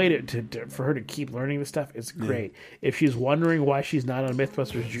cool way to for her to keep learning this stuff. It's great. If she's wondering why she's not on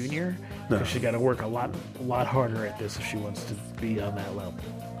Mythbusters Junior, because she's got to work a lot harder at this if she wants to be on that level.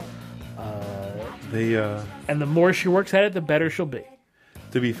 And the more she works at it, the better she'll be.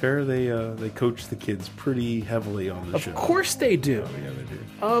 To be fair, they coach the kids pretty heavily on the show. Of course they do. Oh, yeah, they do.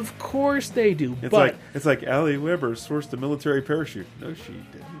 Of course they do. It's like Ali Weber sourced a military parachute. No, she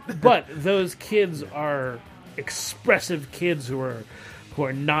didn't. But those kids are expressive kids who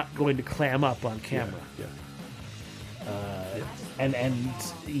are not going to clam up on camera. And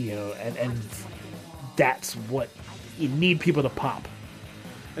you know, and that's what you need, people to pop.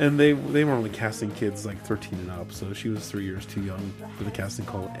 And they were only casting kids like 13 and up, so she was 3 years too young for the casting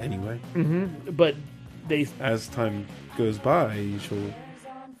call anyway. Mm-hmm. But as time goes by, she'll,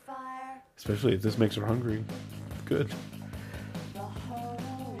 especially if this makes her hungry, good.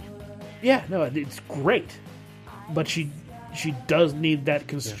 Yeah, no, it's great, but she does need that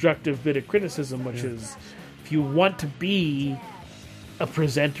constructive bit of criticism, which is, if you want to be a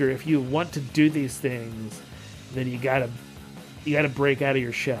presenter, if you want to do these things, then you gotta break out of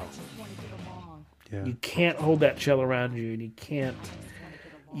your shell. Yeah. You can't hold that shell around you, and you can't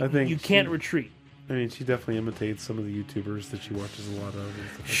retreat. I mean, she definitely imitates some of the YouTubers that she watches a lot of. And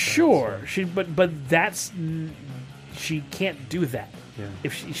stuff like Sure, that, so. she can't do that. Yeah.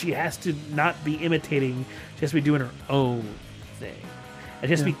 If she has to not be imitating, she has to be doing her own thing, and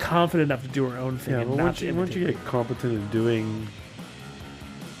she has to be confident enough to do her own thing. Yeah, and but not once you get competent in doing,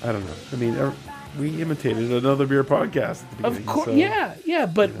 I don't know. I mean, we imitated another beer podcast at the beginning. Of course, so, yeah,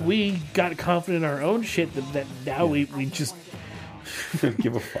 but we got confident in our own shit that now we just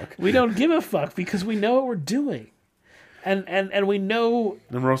give a fuck. we don't give a fuck because we know what we're doing. And we know,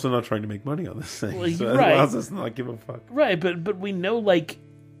 and we're also not trying to make money on this thing, well, so right. it allows us to not give a fuck. Right, but we know, like,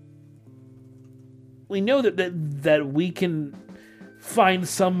 we know that we can find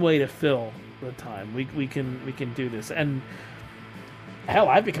some way to fill the time. We can do this, and hell,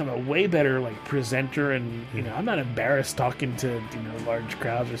 I've become a way better like presenter, and I'm not embarrassed talking to large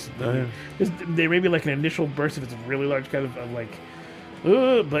crowds or something. There may be like an initial burst if it's a really large crowd of like,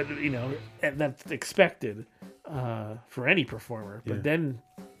 but and that's expected. For any performer, but then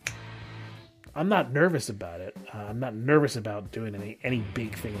I'm not nervous about it. I'm not nervous about doing any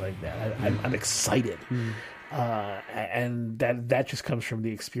big thing like that. I'm excited, and that just comes from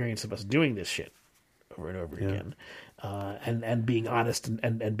the experience of us doing this shit over and over again, and being honest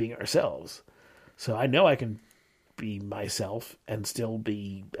and being ourselves. So I know I can be myself and still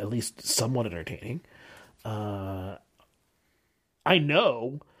be at least somewhat entertaining. I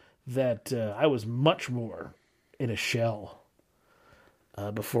know that I was much more in a shell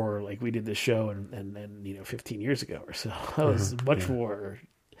before, like, we did this show and 15 years ago or so. I was much more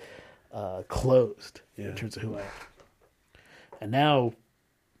closed in terms of who I am. And now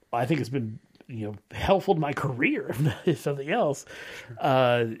I think it's been helpful to my career, if something else,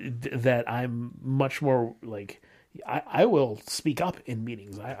 that I'm much more like, I will speak up in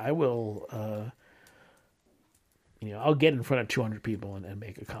meetings. I will I'll get in front of 200 people and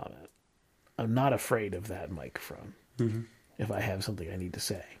make a comment. I'm not afraid of that microphone if I have something I need to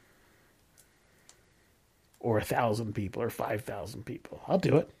say. Or 1,000 people or 5,000 people. I'll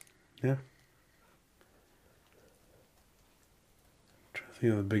do it. Yeah. I'm trying to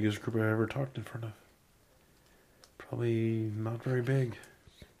think of the biggest group I've ever talked in front of. Probably not very big.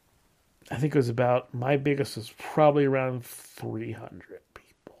 I think it was my biggest was probably around 300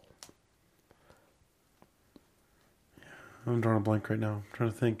 people. I'm drawing a blank right now. I'm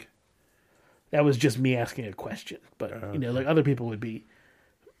trying to think. That was just me asking a question, but like other people would be,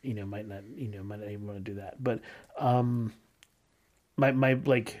 might not even want to do that. But my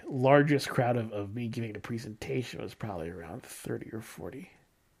like largest crowd of me giving a presentation was probably around 30 or 40.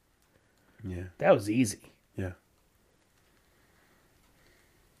 Yeah, that was easy. Yeah.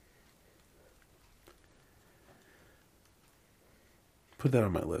 Put that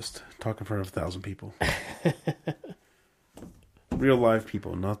on my list. Talk in front of 1,000 people. Real live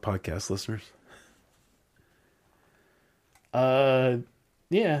people, not podcast listeners.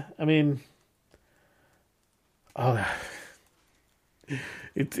 Yeah, I mean,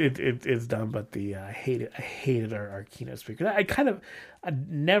 it's dumb, but I hated our keynote speaker. I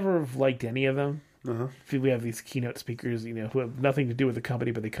never have liked any of them. We have these keynote speakers, who have nothing to do with the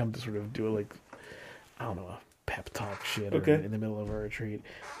company, but they come to sort of do a pep talk shit in the middle of a retreat.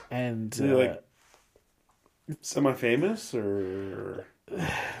 And like semi-famous or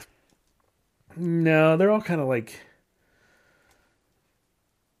no, they're all kind of like.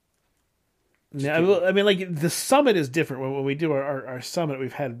 No, I mean, like, the summit is different. When we do our summit,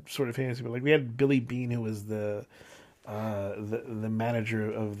 we've had sort of famous people. Like, we had Billy Bean, who was the manager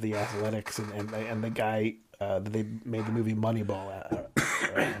of the Athletics, and the guy that they made the movie Moneyball out.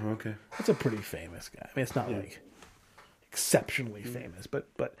 Right? Okay, that's a pretty famous guy. I mean, it's not like exceptionally famous, but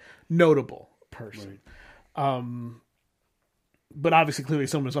notable person. Right. But obviously, clearly,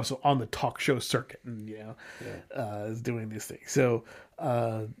 someone is also on the talk show circuit, and is doing these things. So,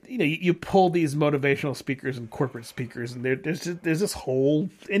 you pull these motivational speakers and corporate speakers, and there's this whole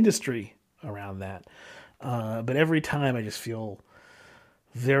industry around that. But every time, I just feel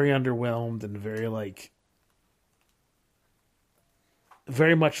very underwhelmed and very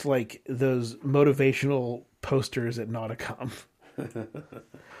much like those motivational posters at Nauticom.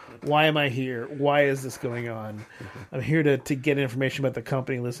 Why am I here? Why is this going on? I'm here to get information about the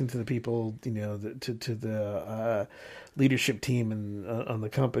company, listen to the people, to the leadership team and on the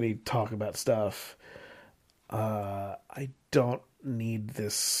company talk about stuff. I don't need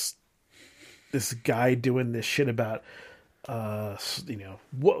this guy doing this shit about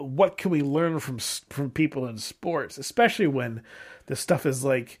what can we learn from people in sports, especially when the stuff is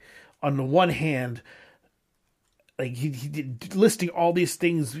like, on the one hand, like he listing all these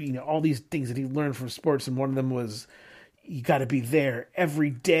things, all these things that he learned from sports, and one of them was you got to be there every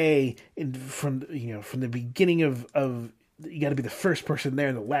day, from the beginning of you got to be the first person there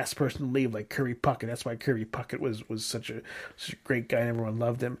and the last person to leave, like Kirby Puckett. That's why Kirby Puckett was such a great guy and everyone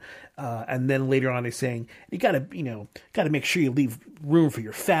loved him. And then later on, he's saying you got to make sure you leave room for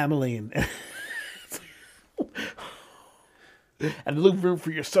your family and leave room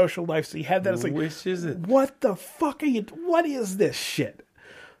for your social life. So you have that. It's like, which is it? What the fuck are you? What is this shit?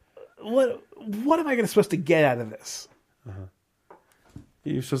 What am I supposed to get out of this?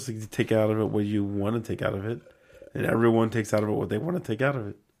 You're supposed to take out of it what you want to take out of it. And everyone takes out of it what they want to take out of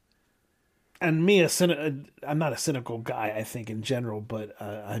it. And me, I'm not a cynical guy, I think, in general, but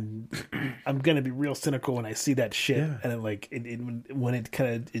I'm going to be real cynical when I see that shit. Yeah. And when it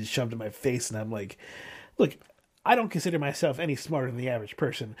kind of is shoved in my face, and I'm like, look, I don't consider myself any smarter than the average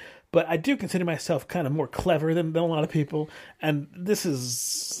person, but I do consider myself kind of more clever than a lot of people. And this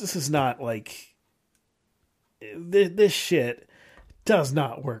is not like, this shit does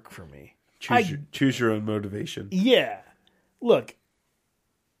not work for me. Choose your own motivation. Yeah. Look,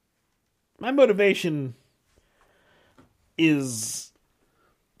 my motivation is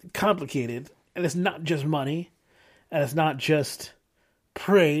complicated, and it's not just money, and it's not just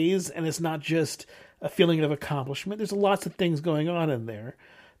praise, and it's not just a feeling of accomplishment. There's lots of things going on in there.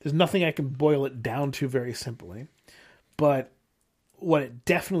 There's nothing I can boil it down to very simply. But what it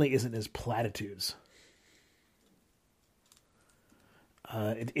definitely isn't is platitudes.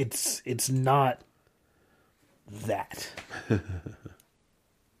 It's not that.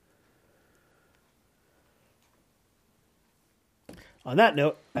 On that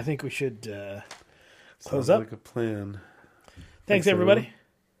note, I think we should close up. Sounds like a plan. Thanks everybody.